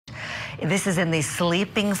This is in the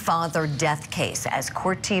sleeping father death case, as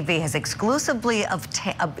Court TV has exclusively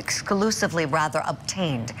obtained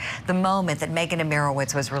the moment that Megan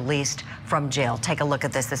Imirowicz was released from jail. Take a look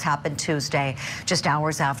at this. This happened Tuesday, just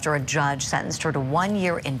hours after a judge sentenced her to 1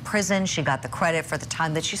 year in prison. She got the credit for the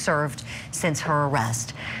time that she served since her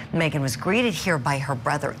arrest. Megan was greeted here by her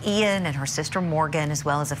brother Ian and her sister Morgan, as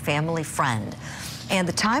well as a family friend. And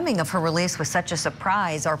the timing of her release was such a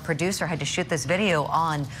surprise, our producer had to shoot this video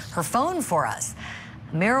on her phone for us.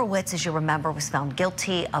 Imirowicz, as you remember, was found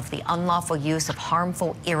guilty of the unlawful use of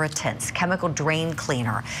harmful irritants, chemical drain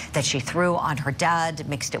cleaner that she threw on her dad,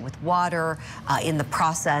 mixed it with water in the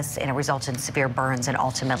process, and it resulted in severe burns and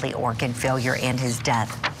ultimately organ failure and his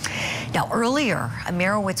death. Now, earlier,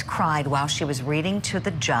 Imirowicz cried while she was reading to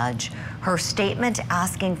the judge her statement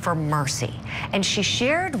asking for mercy. And she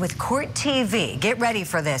shared with Court TV, get ready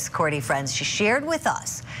for this, Courty friends, she shared with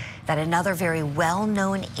us that another very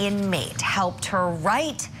well-known inmate helped her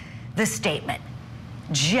write the statement.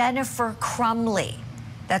 Jennifer Crumbley.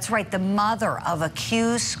 That's right, the mother of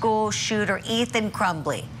accused school shooter Ethan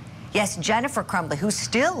Crumbley. Yes, Jennifer Crumbley, who's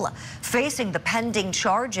still facing the pending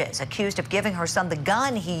charges, accused of giving her son the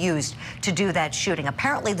gun he used to do that shooting.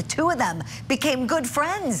 Apparently, the two of them became good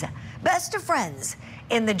friends, best of friends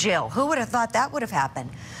in the jail. Who would have thought that would have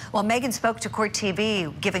happened? Well, Megan spoke to Court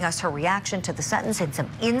TV, giving us her reaction to the sentence and some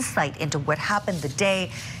insight into what happened the day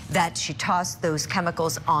that she tossed those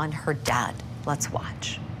chemicals on her dad. Let's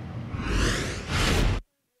watch.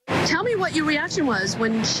 Tell me what your reaction was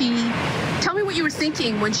when tell me what you were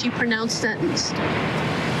thinking when she pronounced sentence.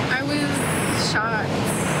 I was shocked.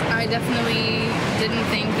 I definitely didn't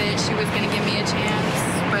think that she was going to give me a chance,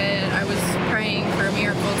 but I was praying for a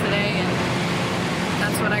miracle today, and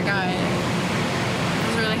that's what I got. I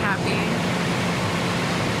was really happy.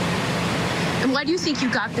 And why do you think you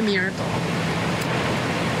got the miracle?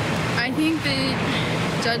 I think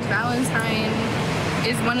that Judge Valentine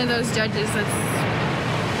is one of those judges that's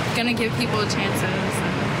going to give people chances.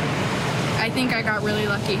 I think I got really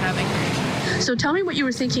lucky having her. So tell me what you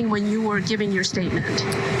were thinking when you were giving your statement.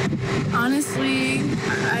 Honestly,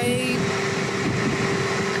 I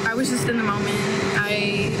was just in the moment.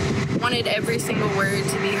 I wanted every single word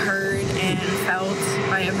to be heard and felt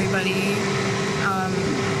by everybody.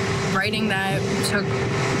 Writing that took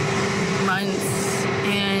months,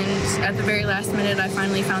 and at the very last minute I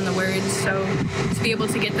finally found the words, so to be able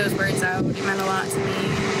to get those words out, it meant a lot to me.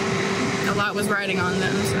 A lot was riding on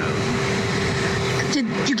them, so.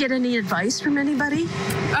 Did you get any advice from anybody?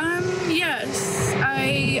 Yes.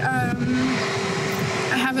 I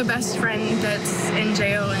have a best friend that's in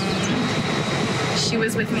jail, and she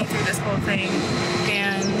was with me through this whole thing,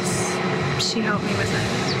 and she helped me with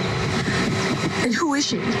it. And who is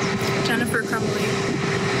she? Jennifer Crumbley.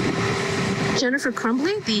 Jennifer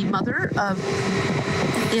Crumbley, the mother of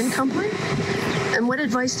Ian Crumbley? And what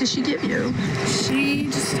advice did she give you? She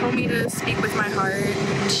just told me to speak with my heart.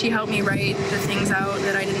 She helped me write the things out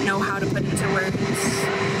that I didn't know how to put into words.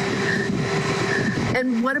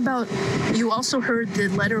 And what about, you also heard the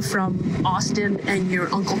letter from Austin and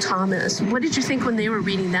your Uncle Thomas. What did you think when they were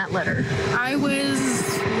reading that letter? I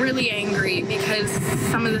was really angry because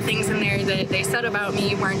some of the things in there that they said about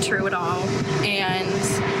me weren't true at all. And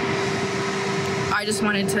I just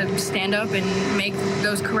wanted to stand up and make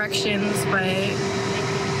those corrections, but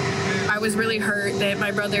I was really hurt that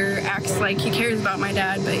my brother acts like he cares about my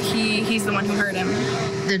dad, but he's the one who hurt him.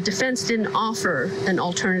 The defense didn't offer an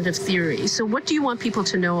alternative theory. So what do you want people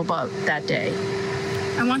to know about that day?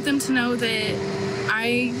 I want them to know that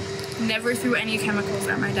I never threw any chemicals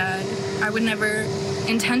at my dad. I would never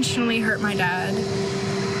intentionally hurt my dad.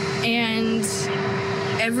 And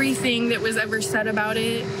everything that was ever said about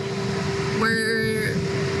it were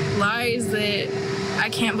lies that I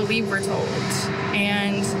can't believe were told.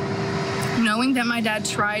 And knowing that my dad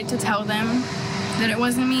tried to tell them that it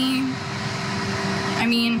wasn't me, I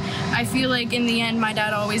mean, I feel like in the end, my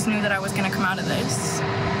dad always knew that I was going to come out of this.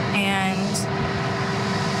 And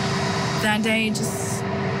that day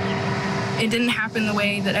it didn't happen the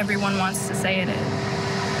way that everyone wants to say it did.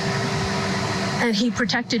 And he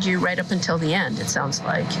protected you right up until the end, it sounds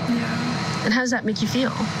like. Yeah. And how does that make you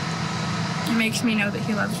feel? It makes me know that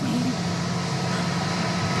he loves me.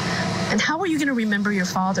 And how are you going to remember your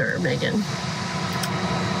father, Megan?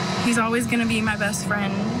 He's always going to be my best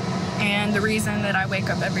friend and the reason that I wake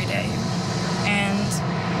up every day.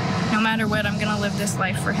 And no matter what, I'm going to live this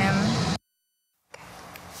life for him.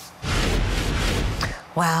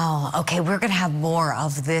 Wow. Okay, we're going to have more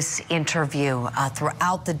of this interview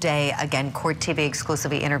throughout the day. Again, Court TV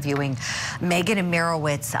exclusively interviewing Megan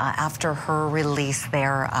Imirowicz after her release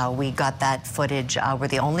there. We got that footage. We're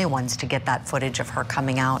the only ones to get that footage of her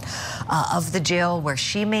coming out of the jail where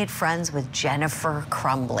she made friends with Jennifer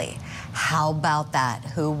Crumbley. How about that?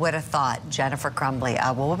 Who would have thought? Jennifer Crumbley.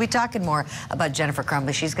 Well, we'll be talking more about Jennifer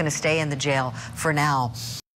Crumbley. She's going to stay in the jail for now.